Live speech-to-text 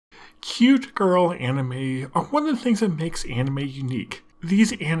Cute girl anime are one of the things that makes anime unique.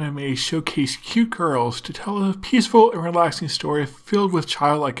 These anime showcase cute girls to tell a peaceful and relaxing story filled with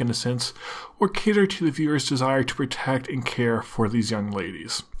childlike innocence, or cater to the viewer's desire to protect and care for these young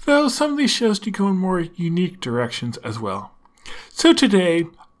ladies. Though some of these shows do go in more unique directions as well. So today,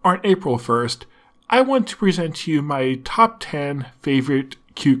 on April 1st, I want to present to you my top 10 favorite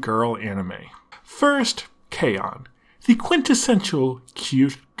cute girl anime. First, K-On!, the quintessential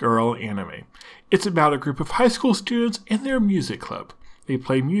cute girl anime. It's about a group of high school students and their music club. They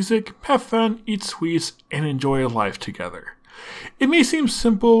play music, have fun, eat sweets, and enjoy life together. It may seem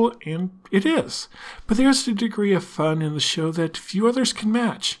simple, and it is, but there's a degree of fun in the show that few others can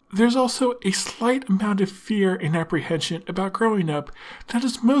match. There's also a slight amount of fear and apprehension about growing up that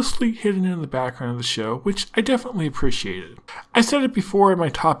is mostly hidden in the background of the show, which I definitely appreciated. I said it before in my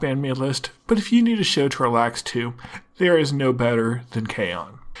top anime list, but if you need a show to relax to, there is no better than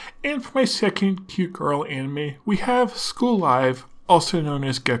K-On!. And for my second cute girl anime, we have School Live, also known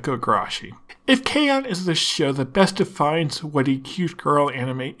as Gekko Garashi. If K-On! Is the show that best defines what a cute girl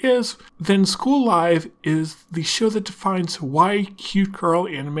anime is, then School Live is the show that defines why cute girl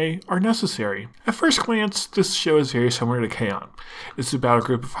anime are necessary. At first glance, this show is very similar to K-On!. It's about a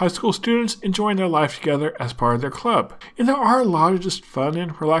group of high school students enjoying their life together as part of their club. And there are a lot of just fun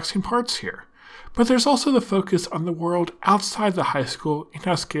and relaxing parts here. But there's also the focus on the world outside the high school and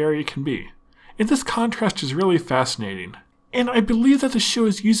how scary it can be. And this contrast is really fascinating. And I believe that the show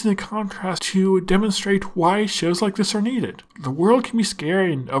is using the contrast to demonstrate why shows like this are needed. The world can be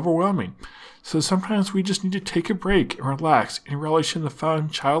scary and overwhelming, so sometimes we just need to take a break and relax and relish in the fun,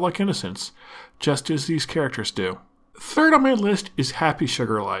 childlike innocence, just as these characters do. Third on my list is Happy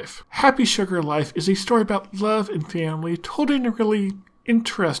Sugar Life. Happy Sugar Life is a story about love and family told in a really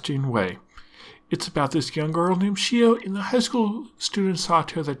interesting way. It's about this young girl named Shio and the high school student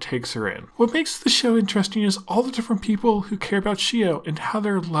Sato that takes her in. What makes the show interesting is all the different people who care about Shio and how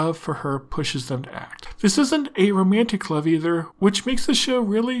their love for her pushes them to act. This isn't a romantic love either, which makes the show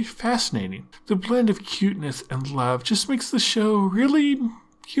really fascinating. The blend of cuteness and love just makes the show really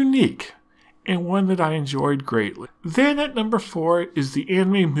unique, and one that I enjoyed greatly. Then at number 4 is the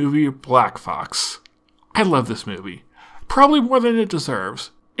anime movie Black Fox. I love this movie, probably more than it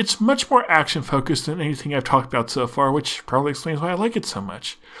deserves. It's much more action-focused than anything I've talked about so far, which probably explains why I like it so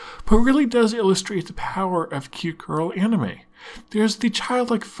much, but really does illustrate the power of cute girl anime. There's the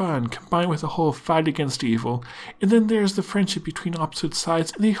childlike fun combined with the whole fight against evil, and then there's the friendship between opposite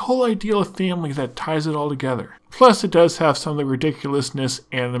sides and the whole ideal of family that ties it all together. Plus, it does have some of the ridiculousness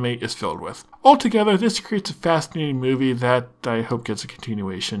anime is filled with. Altogether, this creates a fascinating movie that I hope gets a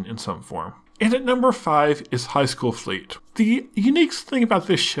continuation in some form. And at number 5 is High School Fleet. The unique thing about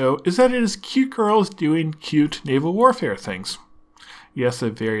this show is that it is cute girls doing cute naval warfare things. Yes,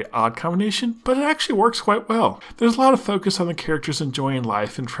 a very odd combination, but it actually works quite well. There's a lot of focus on the characters enjoying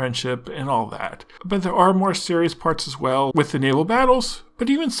life and friendship and all that. But there are more serious parts as well with the naval battles,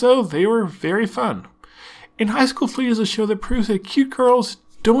 but even so, they were very fun. And High School Fleet is a show that proves that cute girls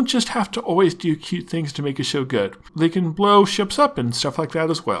don't just have to always do cute things to make a show good. They can blow ships up and stuff like that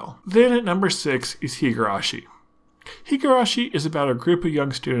as well. Then at number 6 is Higurashi. Higurashi is about a group of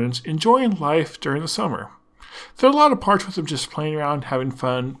young students enjoying life during the summer. There are a lot of parts with them just playing around, having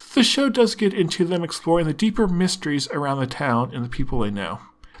fun. The show does get into them exploring the deeper mysteries around the town and the people they know.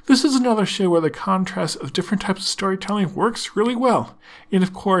 This is another show where the contrast of different types of storytelling works really well. And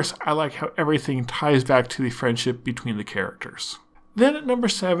of course, I like how everything ties back to the friendship between the characters. Then at number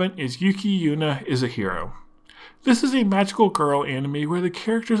 7 is Yuki Yuna is a Hero. This is a magical girl anime where the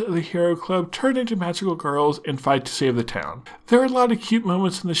characters of the hero club turn into magical girls and fight to save the town. There are a lot of cute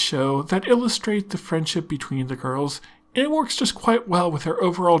moments in the show that illustrate the friendship between the girls, and it works just quite well with their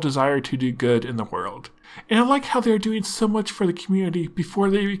overall desire to do good in the world. And I like how they're doing so much for the community before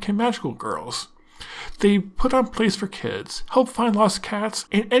they became magical girls. They put on plays for kids, help find lost cats,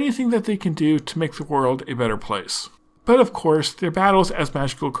 and anything that they can do to make the world a better place. But of course, their battles as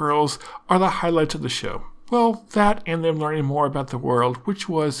magical girls are the highlights of the show. Well, that and them learning more about the world, which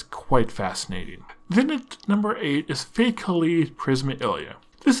was quite fascinating. Then at number 8 is Fate Kaleid Prisma Ilia.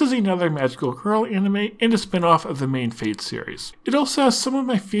 This is another magical girl anime and a spin-off of the main Fate series. It also has some of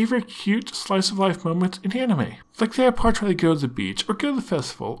my favorite cute slice-of-life moments in anime. Like there are parts where they go to the beach, or go to the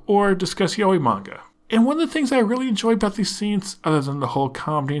festival, or discuss yaoi manga. And one of the things I really enjoy about these scenes, other than the whole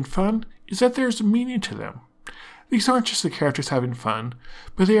comedy and fun, is that there's meaning to them. These aren't just the characters having fun,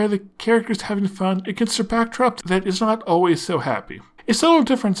 but they are the characters having fun against a backdrop that is not always so happy. A subtle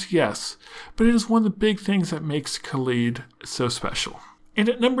difference, yes, but it is one of the big things that makes Kaleid so special. And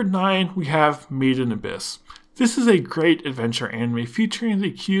at number 9, we have Made in Abyss. This is a great adventure anime featuring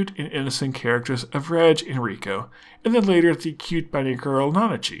the cute and innocent characters of Reg and Rico, and then later the cute bunny girl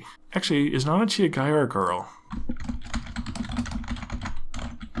Nanachi. Actually, is Nanachi a guy or a girl?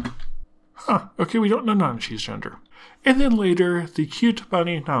 Huh, okay, we don't know Nanachi's gender. And then later, the cute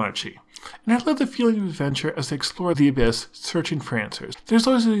bunny Nanachi. And I love the feeling of adventure as they explore the abyss, searching for answers. There's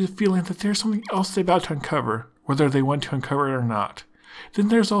always a feeling that there's something else they're about to uncover, whether they want to uncover it or not. Then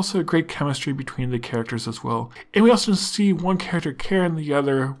there's also great chemistry between the characters as well. And we also see one character carrying the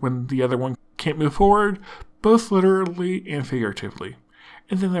other when the other one can't move forward, both literally and figuratively.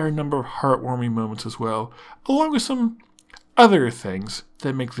 And then there are a number of heartwarming moments as well, along with some other things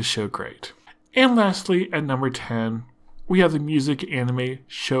that make the show great. And lastly, at number 10, we have the music anime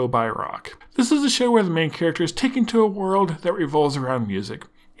Show by Rock. This is a show where the main character is taken to a world that revolves around music.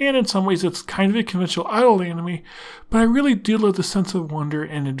 And in some ways it's kind of a conventional idol anime, but I really do love the sense of wonder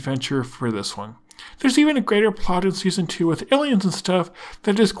and adventure for this one. There's even a greater plot in season 2 with aliens and stuff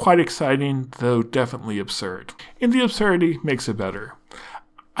that is quite exciting, though definitely absurd. And the absurdity makes it better.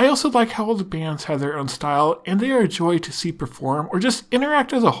 I also like how all the bands have their own style, and they are a joy to see perform or just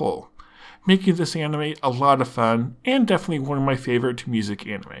interact as a whole, making this anime a lot of fun and definitely one of my favorite music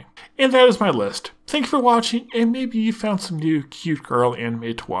anime. And that is my list. Thanks for watching, and maybe you found some new cute girl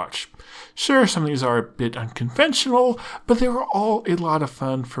anime to watch. Sure, some of these are a bit unconventional, but they were all a lot of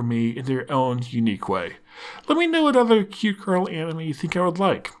fun for me in their own unique way. Let me know what other cute girl anime you think I would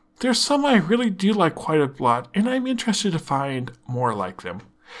like. There's some I really do like quite a lot, and I'm interested to find more like them.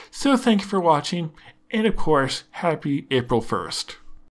 So thank you for watching, and of course, happy April 1st.